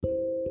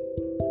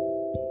The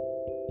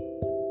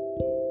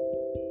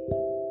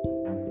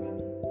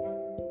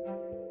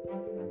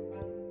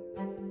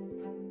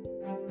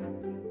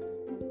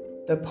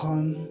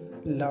poem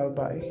Love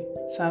by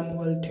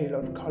Samuel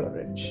Taylor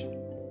Coleridge.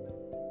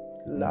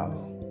 Love.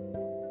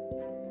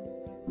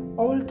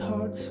 All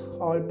thoughts,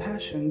 all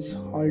passions,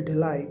 all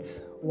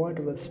delights,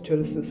 whatever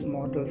stills this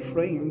mortal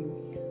frame,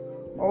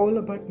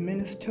 all but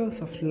ministers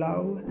of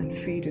love and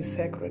feed a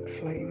sacred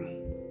flame.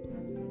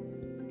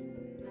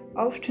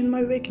 Oft in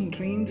my waking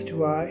dreams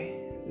do I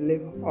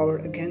live o'er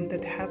again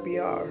that happy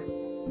hour,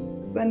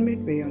 when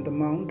midway on the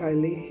mount I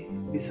lay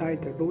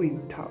beside the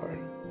ruined tower.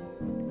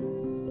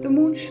 The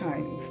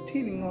moonshine,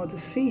 stealing o'er the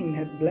scene,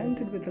 had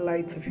blended with the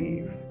lights of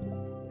eve,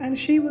 and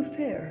she was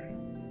there,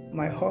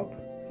 my hope,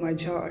 my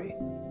joy,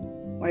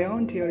 my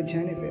own dear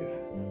Genevieve.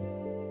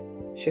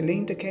 She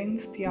leaned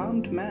against the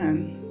armed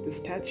man, the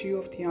statue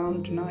of the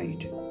armed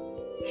knight.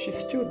 She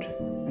stood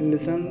and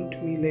listened to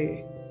me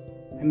lay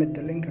amid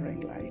the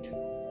lingering light.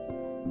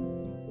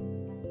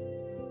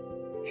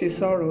 Few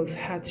sorrows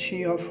hath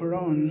she of her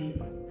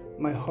own,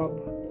 my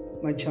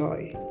hope, my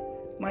joy,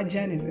 my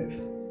Genevieve.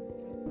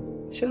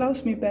 She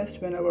loves me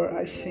best whenever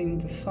I sing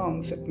the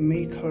songs that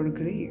make her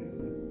grieve.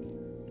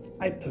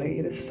 I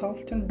played a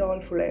soft and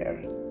doleful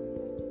air.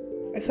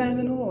 I sang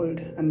an old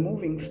and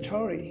moving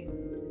story,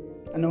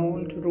 an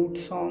old rude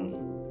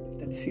song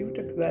that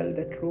suited well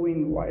that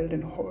ruin wild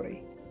and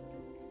hoary.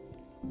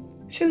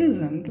 She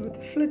listened with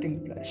a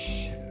flitting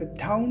blush, with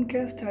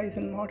downcast eyes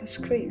and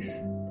modest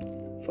grace,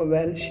 for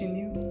well she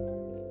knew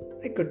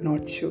I could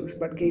not choose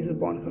but gaze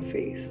upon her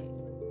face.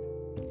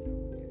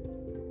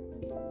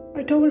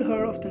 I told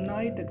her of the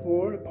knight that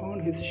wore upon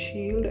his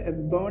shield a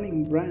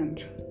burning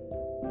brand,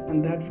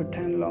 and that for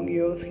 10 long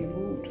years he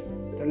wooed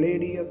the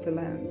lady of the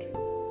land.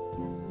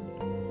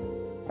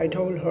 I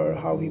told her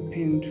how he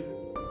pinned,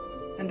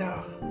 and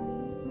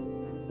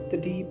the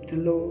deep, the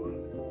low,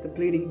 the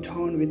pleading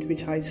tone with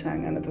which I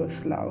sang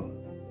another's love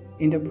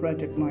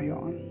interpreted my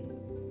own.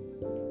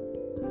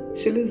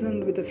 She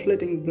listened with a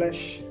flitting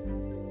blush,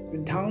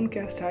 with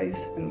downcast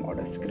eyes and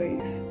modest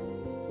grace,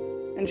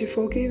 and she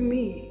forgave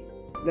me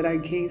that I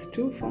gazed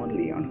too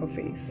fondly on her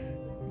face.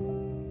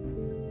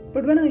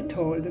 But when I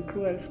told the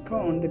cruel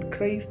scorn that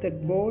crazed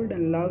that bold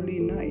and lovely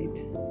knight,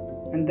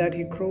 and that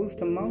he crossed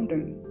the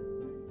mountain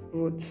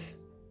woods,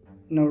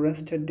 nor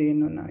rested day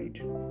nor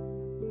night,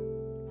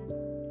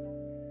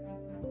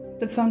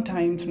 that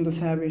sometimes from the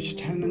savage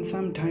den, and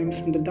sometimes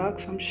from the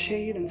darksome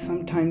shade, and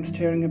sometimes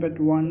staring up at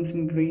once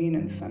in green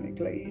and sunny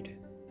glade,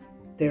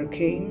 there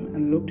came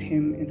and looked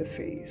him in the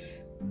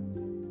face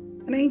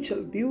an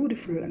angel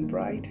beautiful and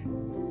bright,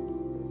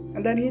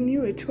 and that he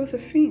knew it was a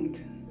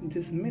fiend,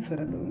 this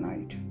miserable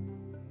night,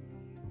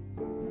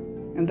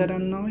 and that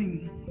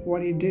unknowing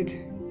what he did,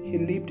 he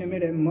leaped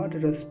amid a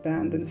murderous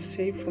band and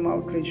saved from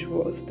outrage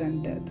worse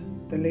than death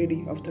the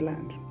lady of the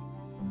land.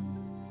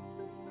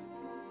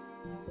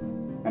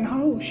 And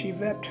how she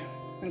wept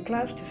and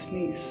clasped his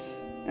knees,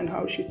 and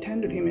how she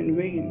tended him in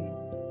vain,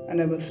 and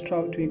never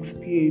strove to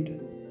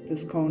expiate the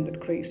scorn that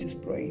crazed his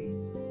brain,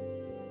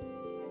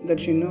 that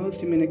she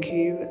nursed him in a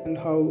cave, and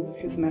how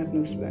his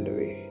madness went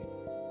away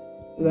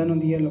when on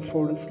the yellow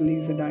forest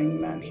leaves a dying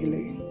man he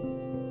lay.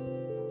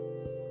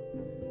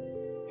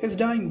 His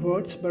dying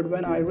words, but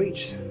when I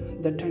reached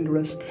the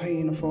tenderest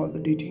strain of all the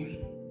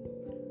ditty,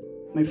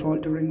 my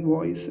faltering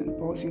voice and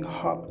pausing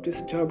harp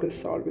disturbed his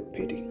soul with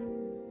pity.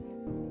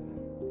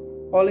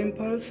 All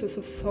impulses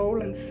of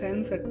soul and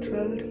sense had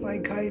thrilled my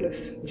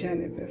guileless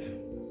Genevieve.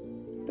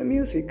 The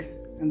music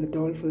and the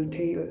doleful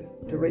tale,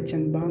 the rich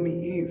and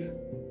balmy eve,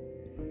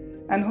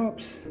 and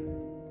hopes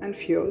and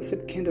fears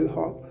that kindle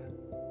hope,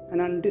 an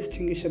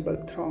undistinguishable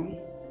throng,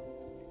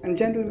 and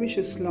gentle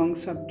wishes long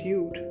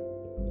subdued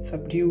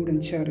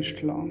and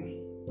cherished long.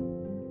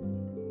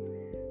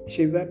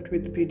 She wept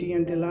with pity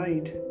and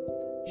delight,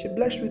 she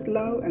blushed with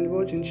love and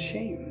virgin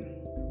shame,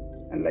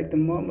 and like the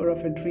murmur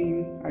of a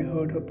dream, I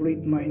heard her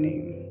breathe my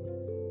name.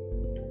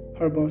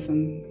 Her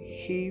bosom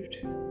heaved,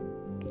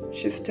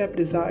 she stepped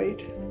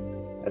aside,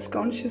 as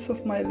conscious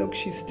of my look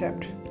she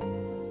stepped.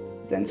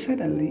 Then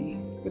suddenly,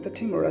 with a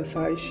timorous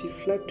eye, she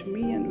fled to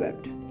me and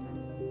wept.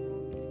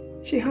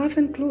 She half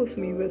enclosed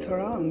me with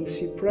her arms,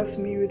 she pressed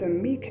me with a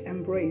meek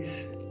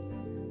embrace,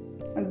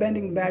 and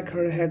bending back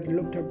her head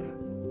looked up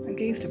and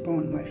gazed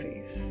upon my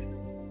face.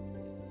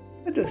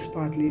 It was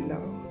partly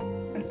love,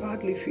 and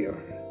partly fear,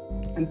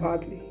 and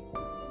partly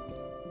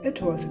it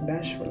was a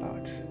bashful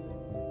art,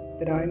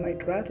 that I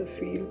might rather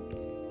feel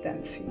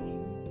than see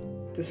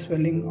the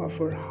swelling of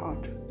her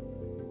heart.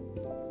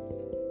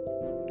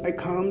 I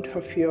calmed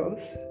her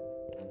fears,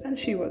 and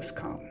she was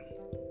calm,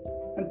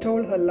 and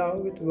told her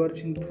love with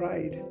virgin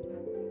pride,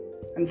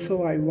 and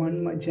so I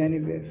won my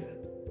Genevieve,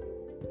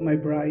 my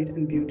bride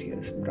and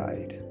beauteous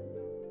bride.